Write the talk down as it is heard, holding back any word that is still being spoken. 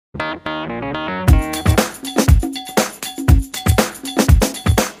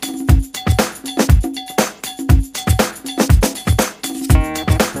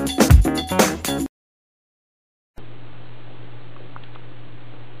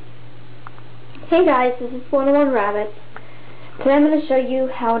Hey guys, this is 401 Rabbit. Today I'm going to show you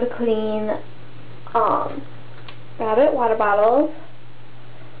how to clean rabbit water bottles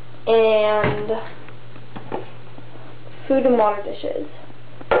and food and water dishes.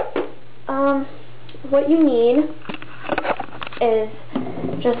 What you need is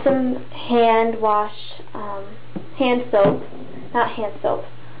just some hand soap, not hand soap,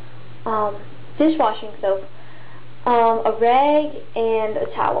 dishwashing soap, a rag, and a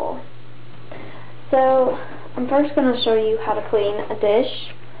towel. So I'm first going to show you how to clean a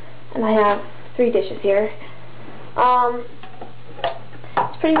dish, and I have 3 dishes here.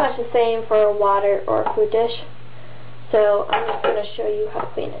 It's pretty much the same for a water or a food dish, so I'm just going to show you how to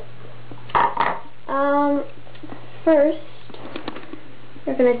clean it. First,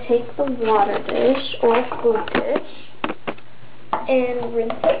 you're going to take the water dish or food dish and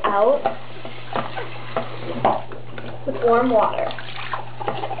rinse it out with warm water.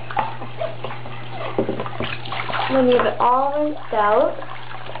 When you have it all rinsed out,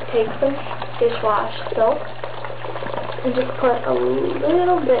 take some dishwash soap and just put a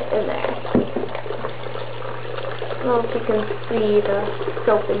little bit in there. I don't know if you can see the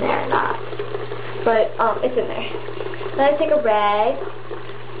soap in there or not, but it's in there. Then I take a rag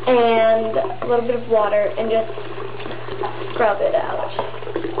and a little bit of water and just scrub it out.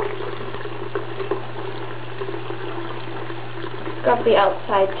 Scrub the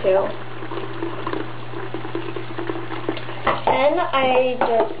outside too. Then I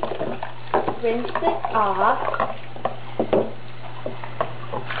just rinse it off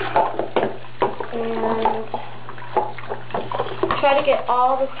and try to get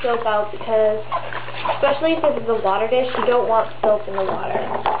all the soap out, because especially if this is a water dish, you don't want soap in the water.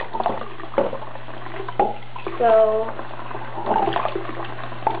 So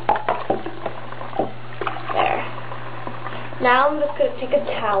there. Now I'm just going to take a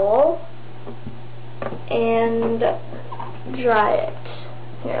towel and dry it.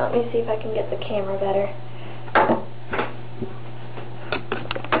 Here, let me see if I can get the camera better.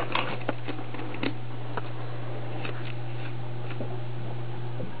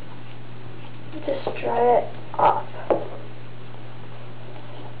 Just dry it off.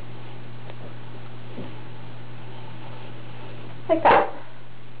 Like that.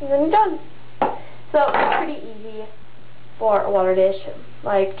 And then you're done. So it's pretty easy for a water dish,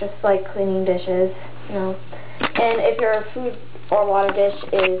 just like cleaning dishes, you know. And if your food or water dish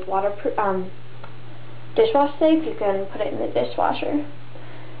is dishwash safe, you can put it in the dishwasher.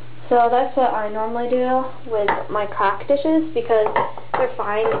 So that's what I normally do with my crack dishes, because they're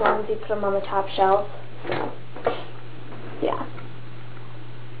fine as long as you put them on the top shelf. So, yeah.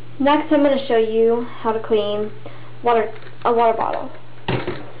 Next, I'm going to show you how to clean a water bottle.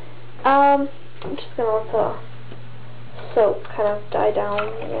 I'm just going to let the soap kind of die down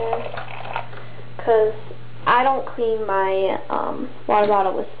there, because I don't clean my water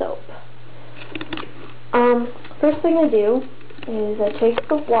bottle with soap. First thing I do is I take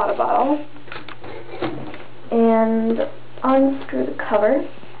the water bottle and unscrew the cover.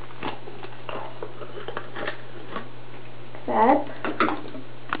 Like that.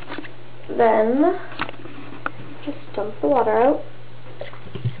 Then just dump the water out.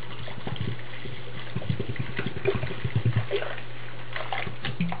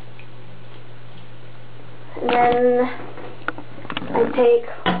 And then I take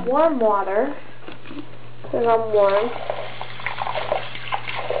warm water, put it on warm,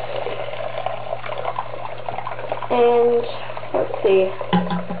 and let's see,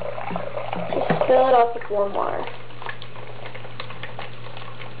 just fill it up with warm water.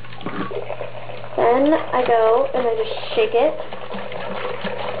 Then I go and I just shake it,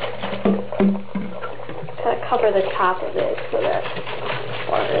 kind of cover the top of it so that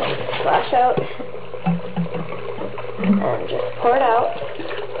water doesn't splash out. And just pour it out,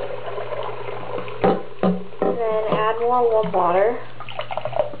 and then add more warm water,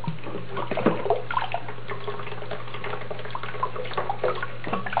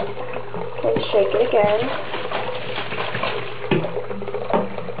 and shake it again,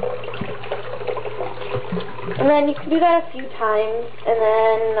 and then you can do that a few times, and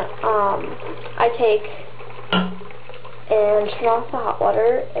then I take and turn off the hot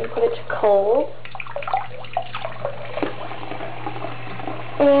water and put it to cold.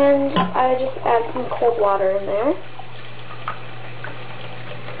 And I just add some cold water in there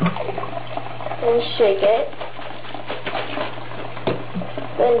and shake it,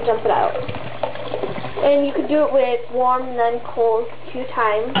 then dump it out. And you could do it with warm and then cold a few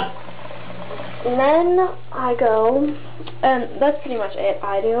times. And then I go, and that's pretty much it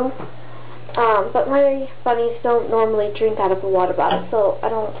I do. But my bunnies don't normally drink out of a water bottle, so I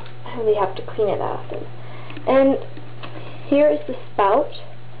don't really have to clean it that often. And here is the spout.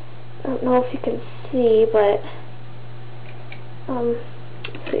 I don't know if you can see, but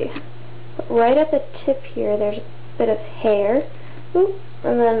let's see. Right at the tip here, there's a bit of hair. Oop,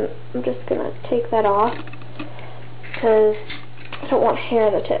 and then I'm just gonna take that off because I don't want hair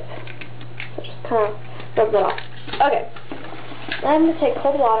on the tip. So just kind of rub that off. Okay. Then I'm gonna take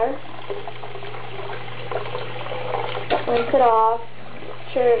cold water, rinse it off,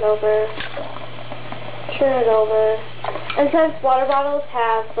 turn it over. And since water bottles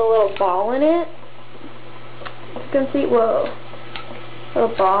have the little ball in it, you can see, whoa,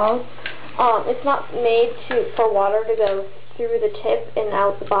 little balls. It's not made for water to go through the tip and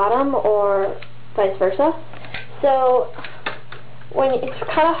out the bottom, or vice versa. So it's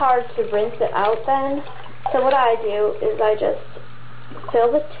kind of hard to rinse it out then. So what I do is I just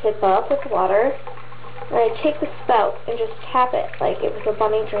fill the tip up with water, and I take the spout and just tap it like it was a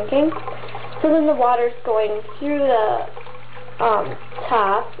bunny drinking. So then the water's going through the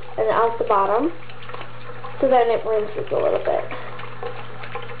top and out the bottom. So then it rinses a little bit.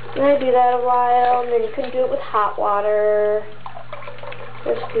 And I do that a while, and then you can do it with hot water.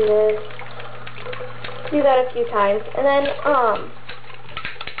 Just do this. Do that a few times, and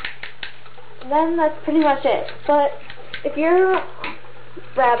then that's pretty much it. But if your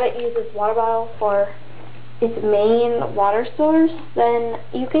rabbit uses water bottle for its main water source, then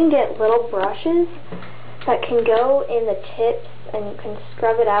you can get little brushes that can go in the tips, and you can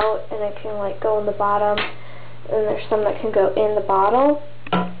scrub it out, and it can like go in the bottom, and there's some that can go in the bottle.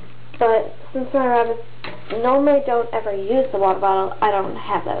 But since my rabbits normally don't ever use the water bottle, I don't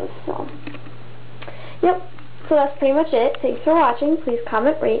have those. So yep, so that's pretty much it. Thanks for watching. Please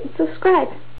comment, rate, and subscribe.